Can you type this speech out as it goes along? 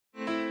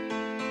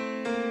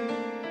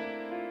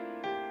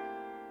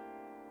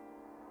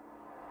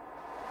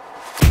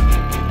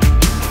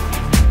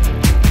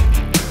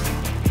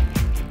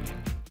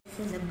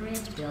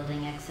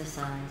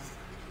exercise.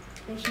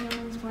 The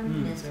humans were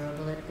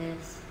miserable at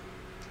this.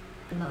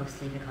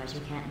 Mostly because you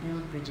can't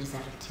build bridges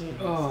out of tears.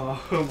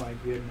 Oh my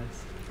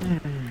goodness.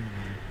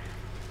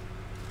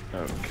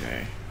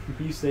 Okay.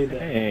 You say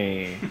that.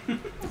 Hey.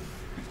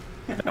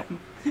 No.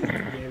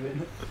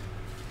 David.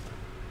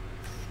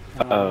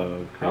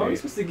 Okay. How are we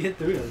supposed to get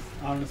through this,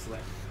 honestly?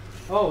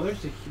 Oh,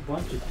 there's a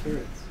bunch of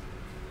turrets.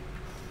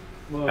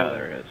 Whoa. Oh,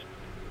 there it is.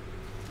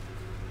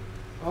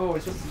 Oh, we're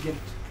supposed to get a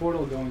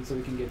portal going so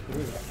we can get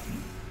through it.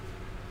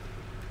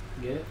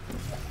 Get it?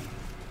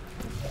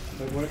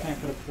 But where can I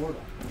put a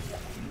portal?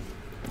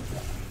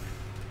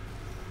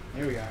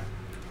 There we are.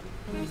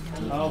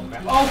 Oh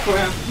crap. Oh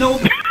crap! No!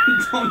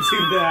 Don't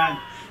do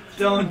that!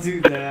 Don't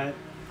do that!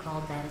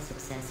 Called that a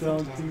success.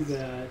 Don't do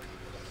that.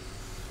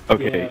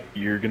 Okay, Yeah.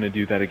 you're gonna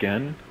do that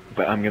again,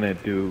 but I'm gonna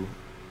do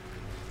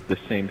the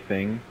same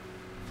thing.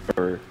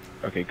 Or,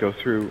 okay, go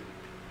through.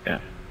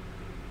 Yeah.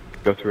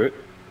 Go through it.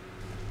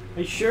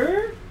 Are you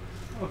sure?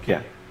 Okay.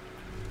 Yeah.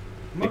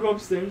 I'm gonna go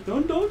upstairs.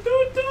 Don't.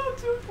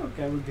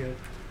 Okay, we're good.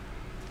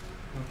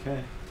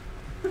 Okay.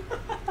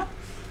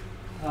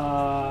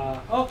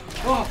 Oh!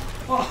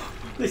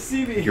 They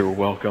see me. You're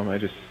welcome. I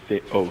just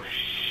say, oh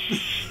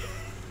shh.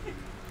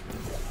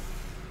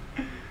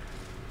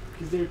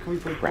 Is there? Can we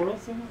put a portal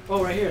somewhere?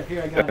 Oh, right here.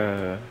 Here, I got it.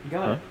 I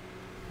got huh? it.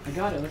 I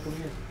got it. Look over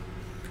here.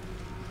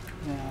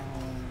 Now.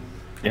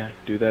 Yeah,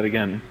 do that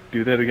again.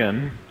 Do that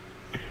again.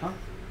 Huh?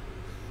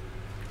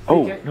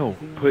 Oh Okay. no!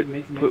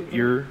 Make Put it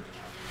your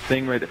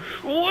thing right there.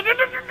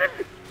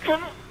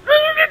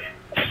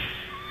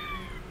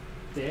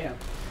 Damn.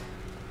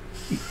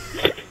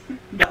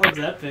 That was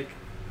epic.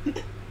 I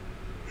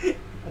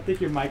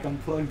think your mic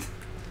unplugged.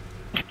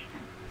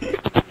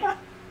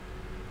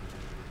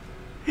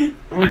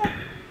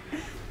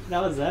 That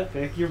was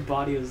epic. Your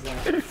body was like,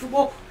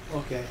 whoa.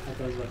 Okay, I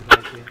thought it was about to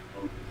bite you.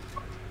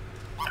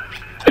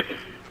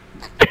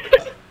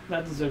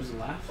 That deserves a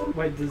laugh.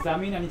 Wait, does that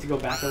mean I need to go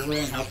back over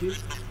there and help you?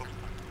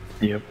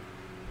 Yep.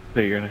 So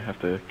you're gonna have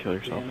to kill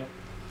yourself. Damn it.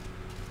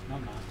 No,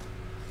 I'm not.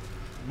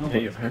 No, Yeah,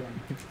 you are.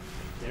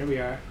 There we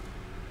are.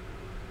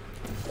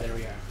 There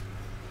we are.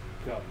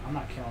 Go. I'm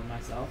not killing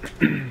myself.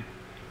 You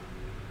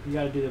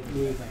gotta do the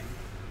blue thing.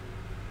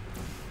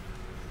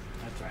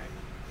 That's right.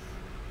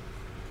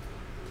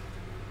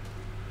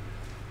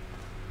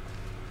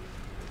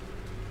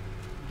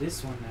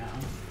 This one now.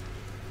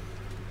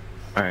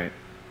 Alright.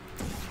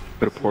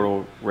 Put a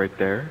portal right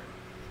there.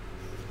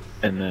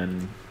 And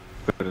then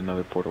put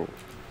another portal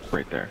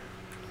right there.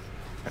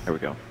 There we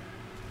go.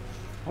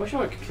 I wish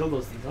I could kill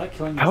those things. I like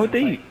killing those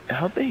things.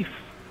 How'd they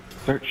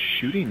start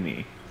shooting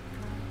me?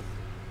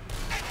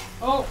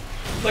 Oh!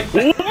 Like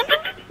that!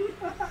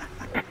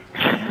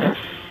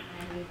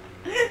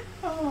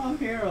 Oh, I'm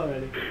here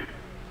already.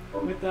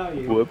 Without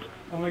you. Whoops.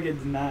 I'm gonna get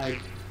denied.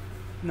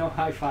 No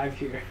high five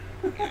here.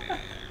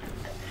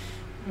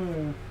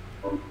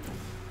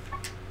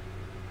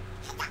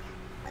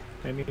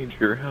 I need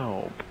your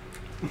help.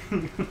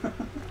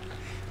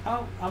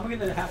 How? I'm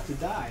gonna have to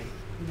die.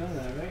 You know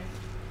that, right?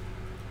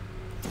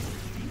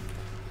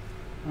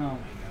 Oh my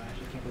gosh,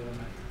 I can't believe I'm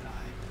gonna have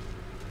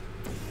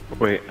to die.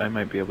 Wait, I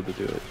might be able to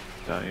do it.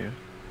 Don't you?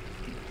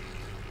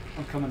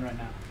 I'm coming right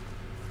now.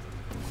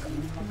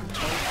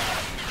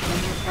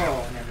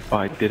 Oh, never. Oh,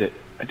 I did it.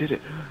 I did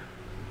it.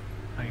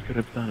 I could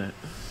have done it.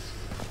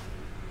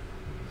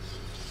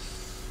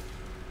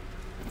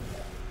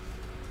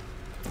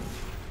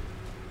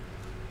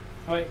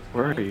 Oh, wait.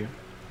 Where are you?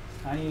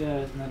 I need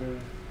another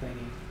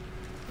thingy.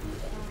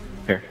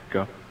 Here,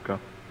 go. Thank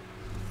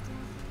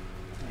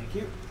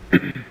you.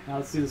 Now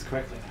let's do this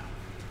correctly now.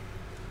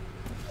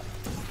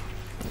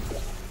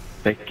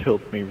 They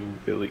killed me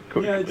really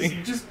quickly.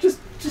 Yeah,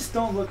 just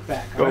don't look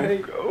back. Go,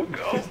 alright? go.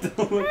 Just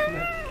don't look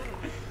back.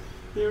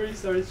 They already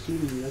started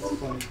shooting me. That's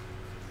funny.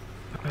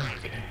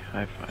 Okay,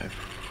 high five.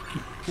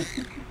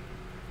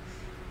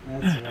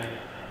 That's right.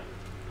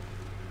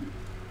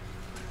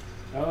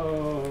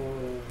 Oh,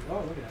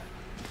 look at that.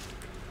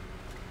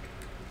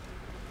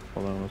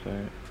 Hold on one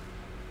second.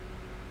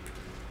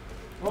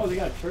 Oh, they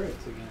got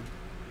turrets again.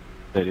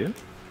 They do?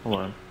 Hold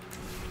on.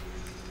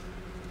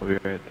 We'll be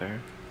right there.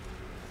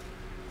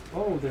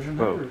 Oh, there's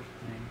another Whoa. thing.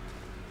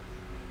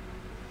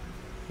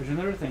 There's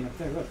another thing up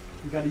there. Look,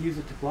 you got to use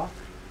it to block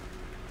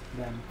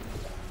them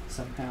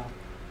somehow.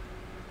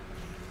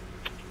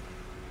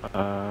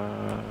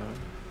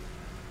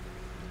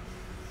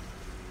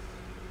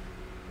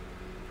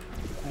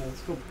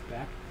 Let's go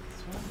back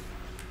this one.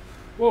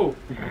 Whoa!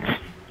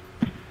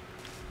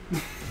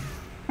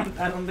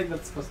 I don't think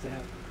that's supposed to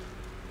happen.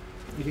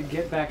 You could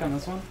get back on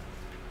this one.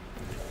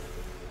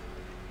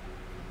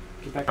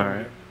 Get back on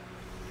Alright.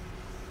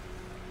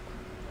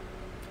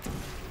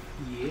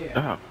 there.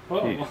 Yeah. Oh,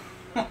 jeez.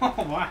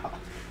 Oh, wow.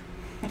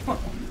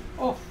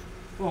 Oh,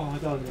 I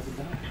thought I was about to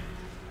die.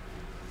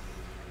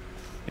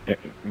 Yeah,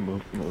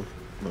 move.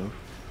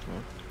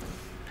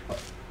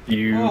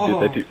 You Oh.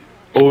 did that too.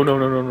 Oh,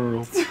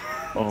 no.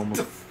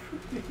 Almost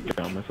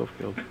got myself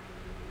killed.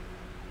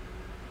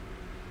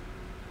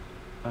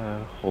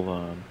 Hold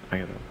on. I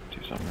gotta do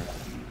something.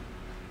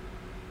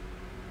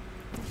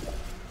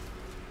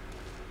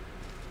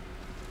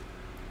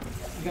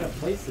 I gotta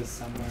place this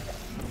somewhere.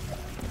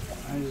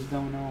 I just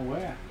don't know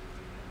where.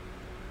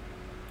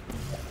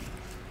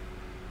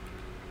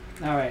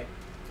 Alright,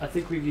 I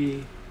think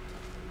we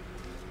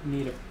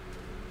need a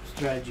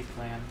strategy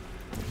plan.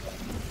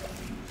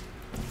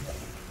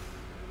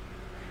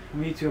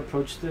 We need to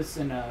approach this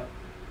in a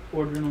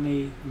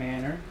orderly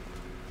manner.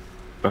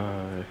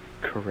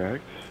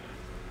 Correct.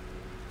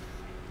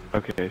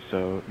 Okay,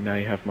 so now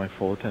you have my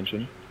full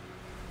attention.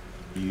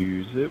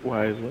 Use it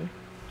wisely.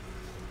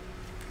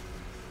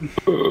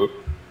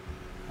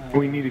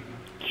 We need to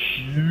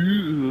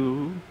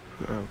kill.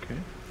 Okay.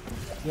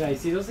 Yeah, you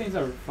see, those things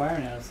are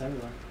firing at us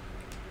everywhere.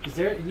 Is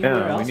there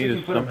anywhere else we need we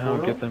can to put a somehow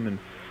portal? get them in Is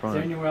front.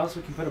 there anywhere else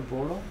we can put a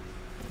portal?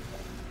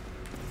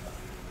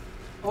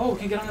 Oh, we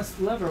can get on this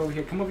lever over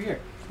here. Come over here.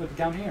 Look,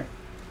 down here.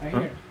 Right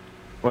here.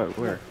 What?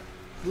 Where?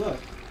 Look.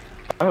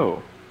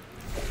 Oh.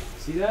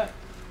 See that?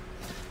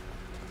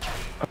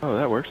 Oh,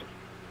 that works.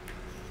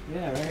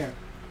 Yeah, right here.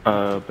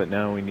 But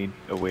now we need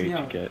a way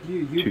to get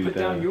you to put the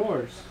down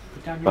yours.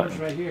 Put down button.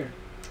 yours right here.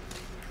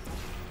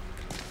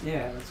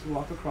 Yeah, let's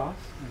walk across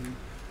and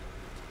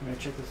I'm gonna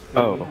check this.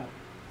 Oh. Out.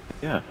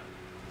 Yeah.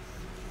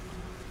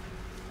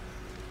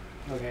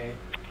 Okay.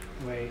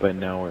 Wait. But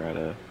now we're at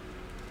a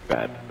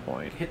bad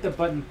point. Hit the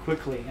button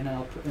quickly, and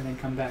then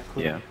come back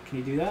quickly. Yeah. Can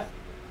you do that?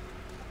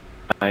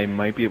 I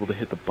might be able to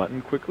hit the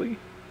button quickly.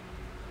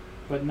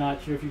 But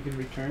not sure if you can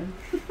return.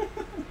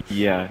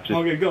 Yeah. Just.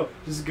 Okay, go.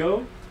 Just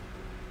go.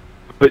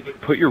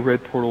 But put your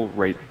red portal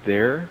right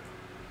there,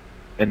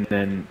 and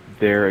then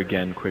there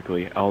again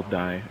quickly. I'll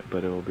die,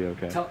 but it'll be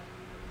okay.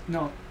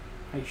 No.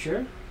 Are you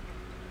sure?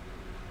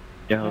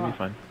 Yeah, that'll be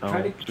fine.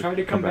 Try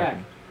to come back.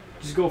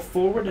 Just go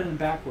forward and then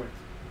backward.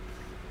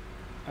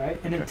 Alright?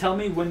 And then tell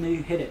me when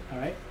you hit it,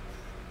 alright?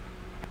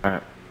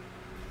 Alright.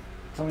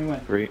 Tell me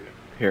when. 3.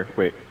 Here,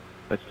 wait.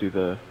 Let's do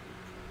the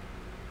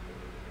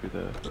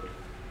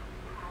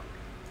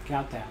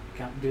Countdown.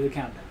 Do the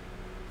countdown.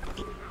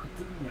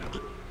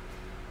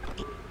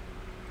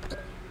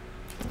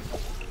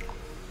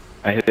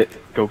 I hit it.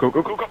 Go, go,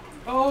 go, go, go!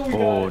 Oh, we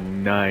got Oh, it.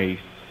 nice.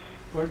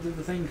 Where did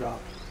the thing drop?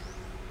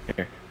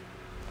 Here.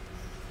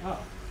 Oh.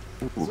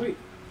 Ooh. Sweet.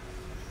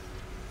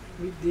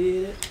 We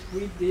did it.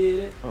 We did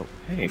it. Oh,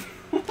 hey.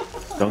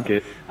 Dunk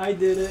it. I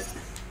did it.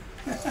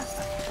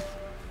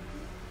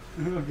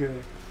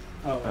 Okay.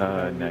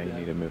 Oh. Now you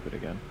need to move it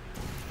again.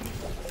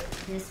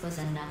 This was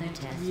another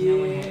test no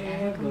one had Yeah,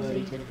 ever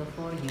buddy. completed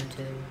before you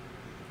two.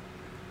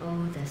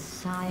 Oh, the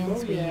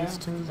science we yeah.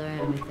 used to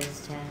learn with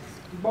this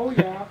test.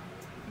 Booyah.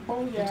 The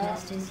Booyah.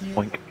 test is you.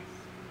 Boink.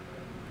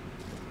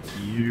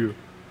 You.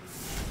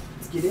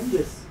 Let's get in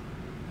this.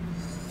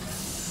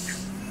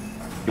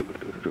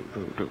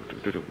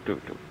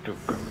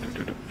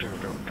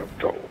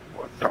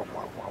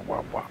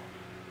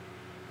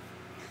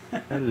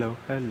 Hello,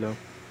 hello.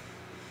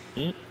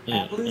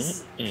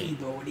 Atlas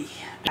Peabody.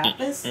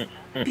 Atlas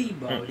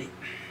Peabody.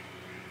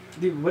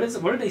 Dude, what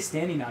are they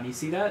standing on? You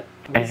see that?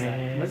 What is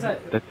that? What is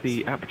that? That's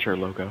the aperture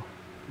logo.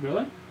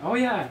 Really? Oh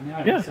yeah. Now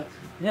I noticed it.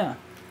 Yeah.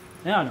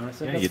 Now I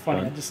noticed it. Yeah, That's you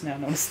funny. done. I just now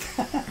noticed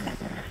that.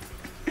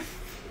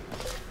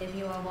 If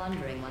you are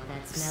wondering what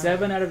that smell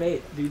 7 is, out of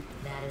 8, dude.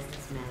 that is the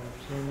smell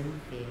of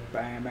human fear.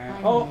 Bam, bam.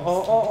 I Oh, miss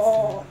oh, that oh,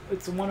 oh. smell.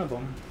 It's one of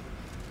them.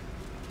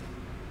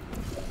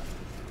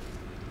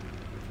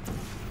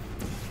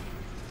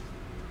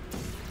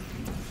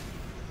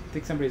 I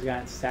think somebody's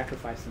got to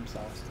sacrifice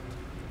themselves.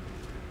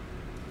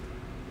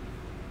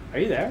 Are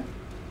you there?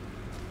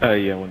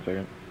 Yeah, 1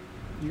 second.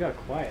 You got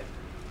quiet.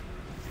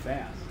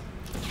 Fast.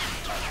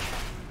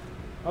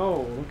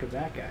 Oh, look at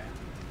that guy.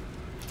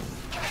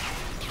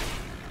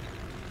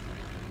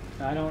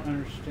 I don't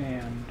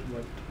understand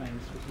what I'm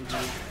supposed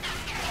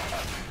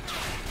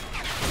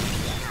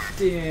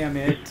to do. Damn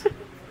it.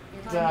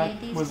 If I That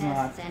made these was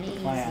not tests any the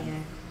plan.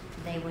 easier,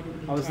 they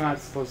wouldn't be I was not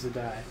tests. supposed to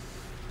die.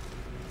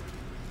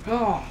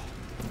 Oh.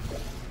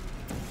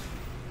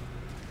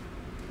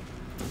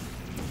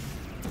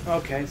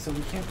 Okay, so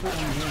we can't put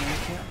one here. We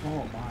can't.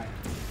 Oh my.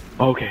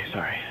 Okay,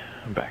 sorry.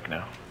 I'm back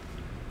now.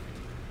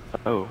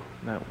 Oh,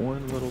 that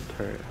one little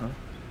turret, huh?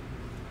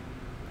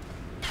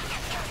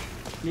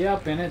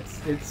 Yep, and it's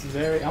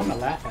very. I'm gonna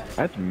laugh at it.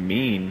 That's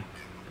mean.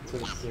 That's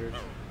what it's there.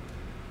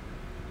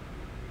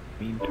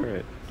 Mean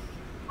turret.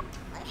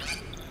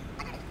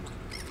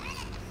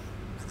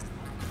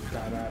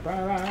 Ba ba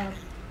ba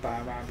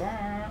ba ba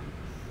ba.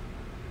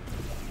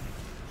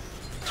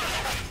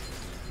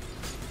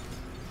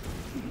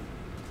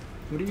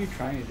 What are you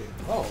trying to do?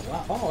 Oh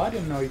wow! Oh, I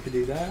didn't know you could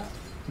do that.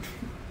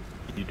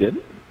 You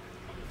didn't?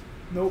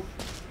 Nope.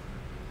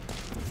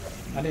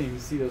 I didn't even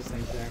see those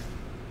things there.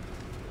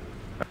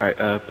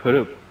 Alright, put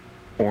a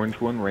orange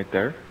one right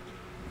there.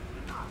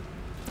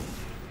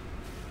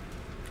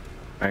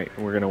 Alright,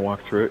 we're gonna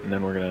walk through it and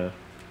then we're gonna...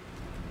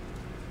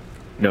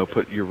 No,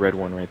 put your red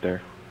one right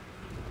there.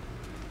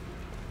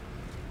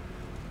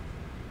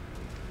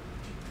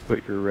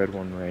 Put your red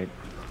one right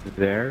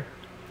there.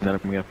 And then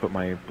I'm gonna put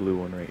my blue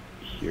one right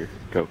here.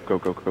 Go, go,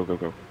 go, go, go,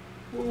 go.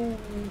 Ooh.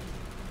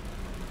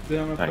 Then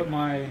I'm gonna put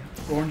Nice.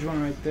 my orange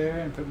one right there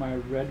and put my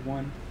red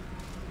one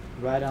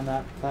right on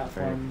that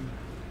platform.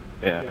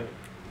 Yeah. Wait,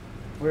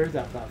 where is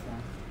that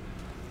platform?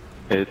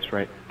 It's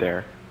right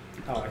there.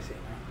 Oh, I see it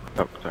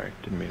Oh, sorry.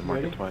 Didn't mean to mark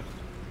Ready? it twice.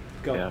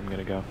 now. Go. Yeah, I'm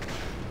gonna go.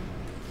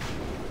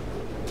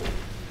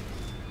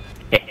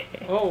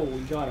 Oh, we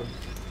got him.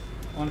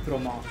 I want to throw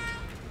him off.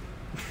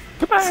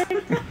 Goodbye!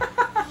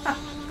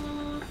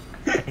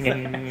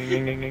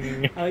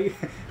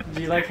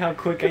 Do you like how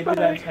quick I did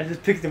that? I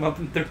just picked him up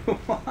and threw him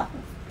off.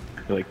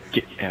 You're like,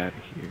 get out of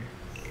here.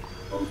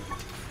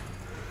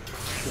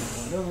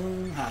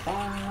 High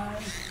five.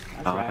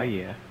 That's Ah, right.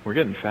 yeah. We're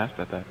getting fast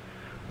at that.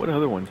 What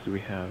other ones do we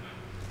have?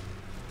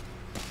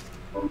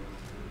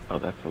 Oh,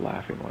 that's the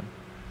laughing one.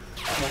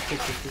 Rock,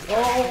 paper, scissors.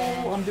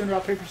 Oh, I'm doing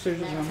rock, paper,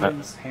 scissors, and I'm hitting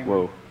this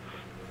hammer. Whoa.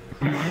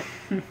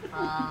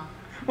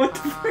 What the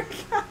frick?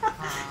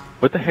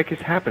 What the heck is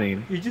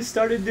happening? You just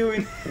started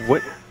doing...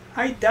 What?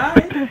 I What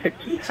died! the heck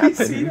Did is you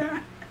see happening?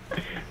 that?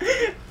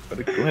 What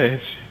a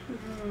glitch.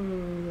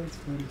 Oh, that's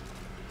funny.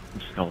 I'm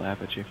just gonna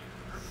laugh at you.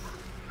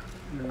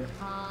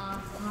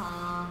 Ha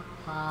ha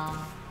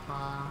ha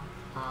ha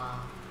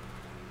ha.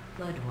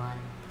 Good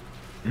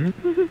one.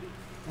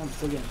 I'm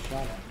still getting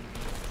shot at.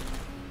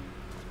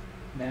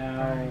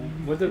 Now,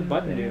 what did the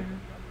button do?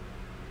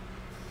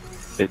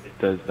 It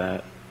does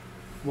that.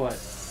 What?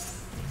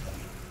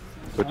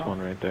 Which Oh.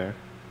 one right there?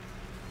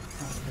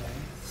 Okay.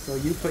 So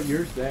you put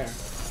yours there.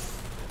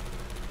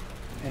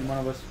 And one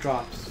of us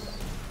drops.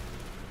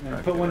 And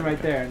Okay, put one right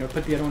okay. there. No,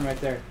 put the other one right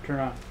there. Turn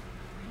around.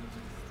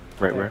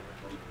 Right There.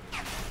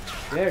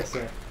 where? There,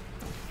 sir.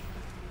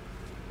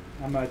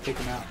 I'm gonna take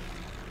him out.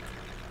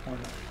 Oh, no.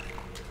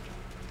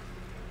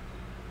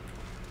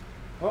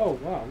 Oh,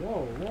 wow,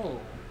 whoa, whoa.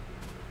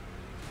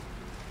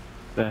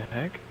 The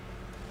heck?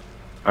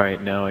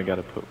 Alright, now I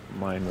gotta put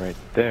mine right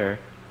there.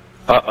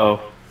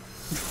 Uh-oh.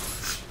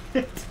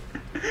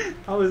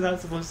 I was not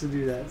supposed to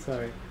do that,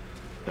 sorry.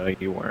 No,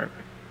 you weren't.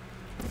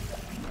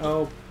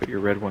 Oh, Put your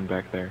red one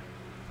back there.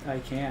 I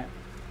can't.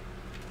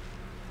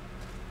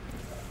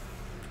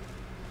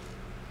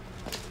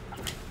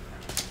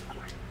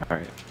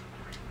 Alright.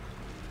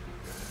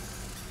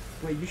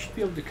 Wait, you should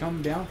be able to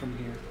come down from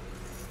here.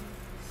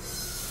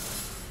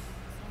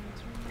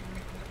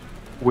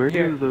 Where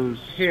Here. do those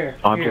Here,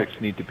 objects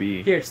need to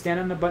be? Here, stand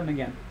on the button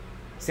again.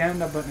 Stand on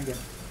that button again.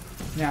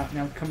 Now,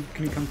 come.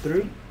 Can you come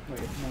through? Wait,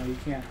 no, you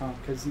can't, huh?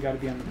 Because you got to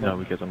be on the button. No,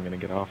 because I'm gonna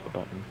get off the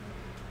button.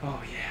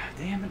 Oh yeah,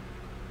 damn it.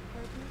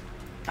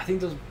 I think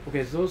those.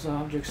 Okay, so those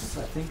objects.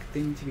 I think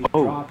they need to be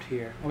Oh. dropped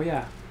here. Oh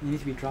yeah, they need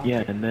to be dropped. Yeah,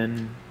 here. and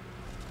then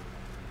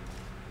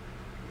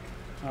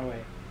Oh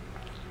wait.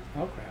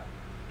 Oh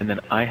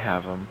crap. I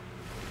have them,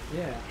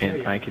 Yeah. there and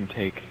you I go. can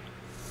take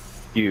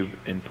cube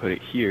and put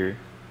it here,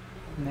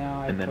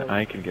 Now I and then put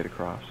I can get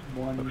across.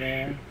 one Oh,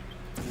 there,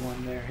 shoot.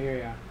 one there. Here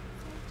you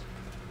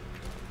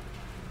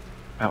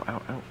are. Ow,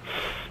 ow, ow.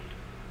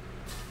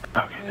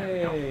 Okay, there we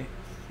go. Hey.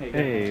 There you go.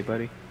 Hey,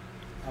 buddy.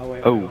 Oh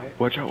wait. Oh, wait.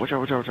 watch out, watch out,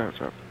 watch out, watch out,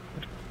 watch out.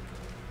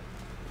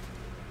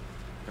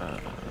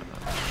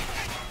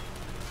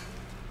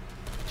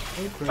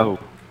 Oh crap. Oh,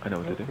 I know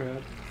what Oh to do.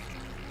 crap.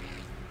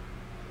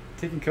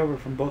 Taking cover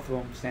from both of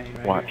them standing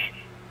right Watch. here.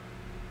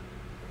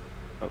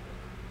 Oh.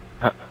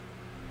 Huh.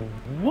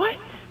 What?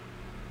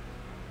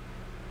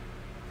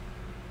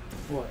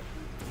 What?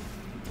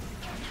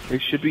 They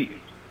should be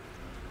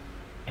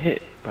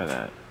hit by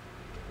that.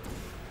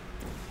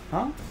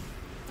 Huh?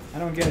 I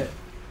don't get it.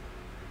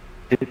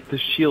 If the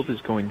shield is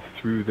going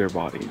through their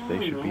bodies,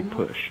 they should be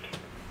pushed.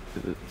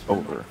 Because it's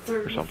over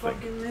or something.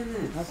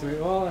 That's right.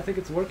 Well, I think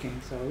it's working,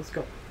 so let's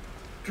go.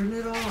 Turn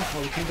it off.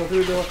 Oh, we can't go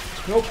through the door.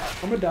 Nope,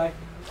 I'm gonna die.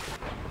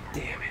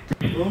 Damn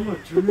it. Roma,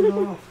 turn it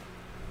off.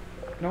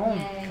 No,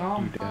 Yay.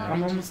 calm. You died.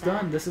 I'm almost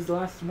done. This is the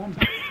last one.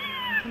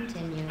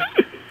 Continue. That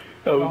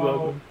was Oh,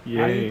 awesome.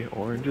 Yay,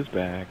 orange is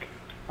back.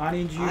 I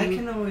need you. I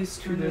can always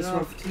turn do it this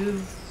off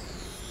too.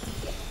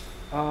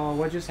 Oh,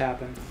 what just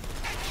happened?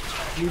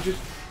 You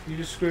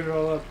just screwed it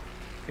all up,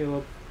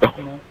 Caleb. Oh.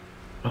 You know,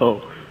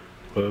 Oh,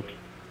 whoops.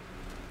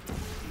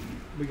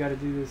 we gotta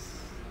do this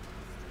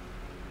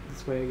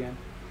way again.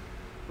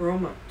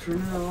 Roma,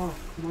 turn it off.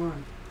 Come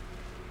on.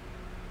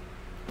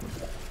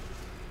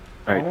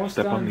 Alright, Almost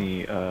step done.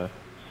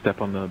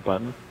 on the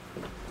button.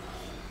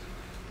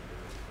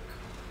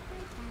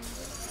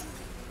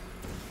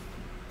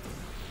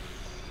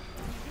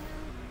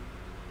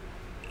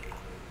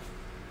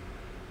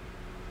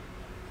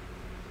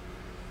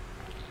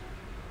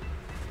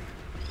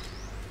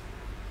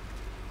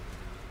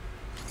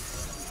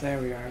 There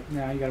we are.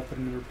 Now you gotta put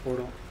another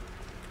portal.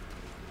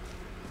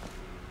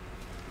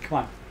 Come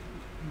on.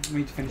 We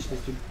need to finish this,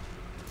 dude.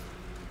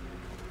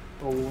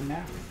 Oh,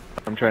 now.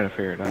 I'm trying to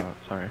figure it out,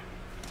 sorry.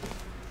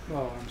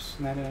 Oh, I'm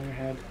snapping on your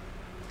head.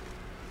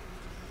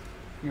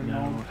 Your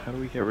No, mom. how do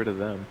we get rid of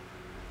them?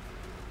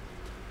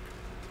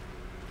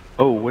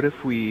 Oh, what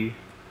if we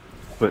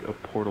put a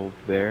portal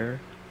there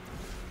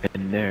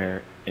and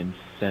there and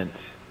sent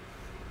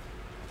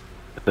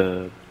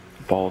the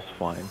balls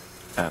flying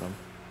at them?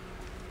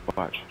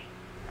 Watch.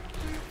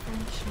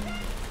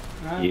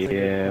 That's a good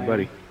Yeah, plan.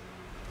 buddy.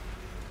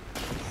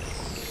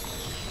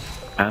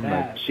 I'm a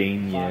That,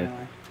 genius.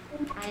 finally.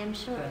 I am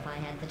sure if I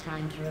had the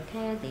time to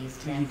repair these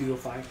You tests, do a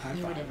high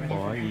you would five, have right?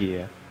 Oh never.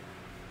 yeah.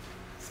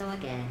 So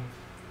again,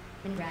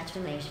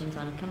 congratulations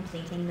on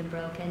completing the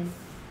broken,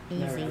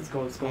 easy There, let's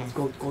go, let's go, let's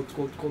go, let's go, let's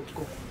go, let's go, let's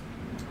go.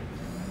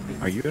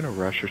 Are you in a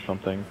rush or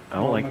something? I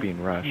don't Oh, like my-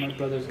 being rushed. My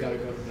brother's gotta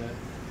go to bed.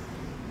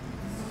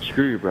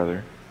 Screw your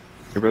brother.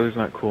 Your brother's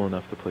not cool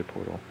enough to play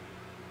Portal.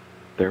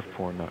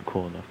 Therefore, not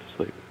cool enough to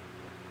sleep.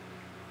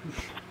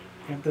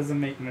 That doesn't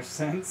make much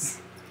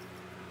sense.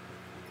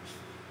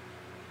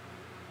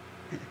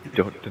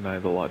 Don't deny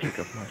the logic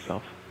of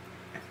myself.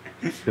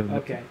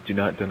 Okay. Do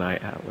not deny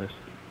Atlas.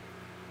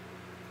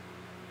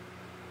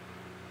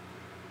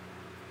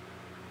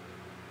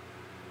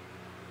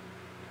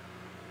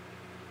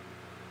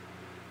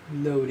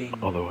 Loading.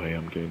 Although I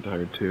am getting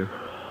tired too.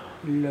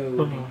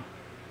 Loading.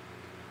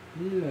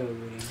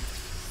 Loading.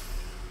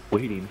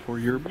 Waiting for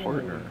your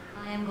partner.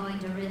 I am going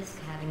to risk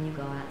having you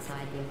go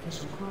outside the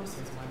official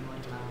courses one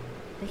more time.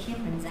 The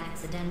humans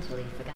accidentally forgot.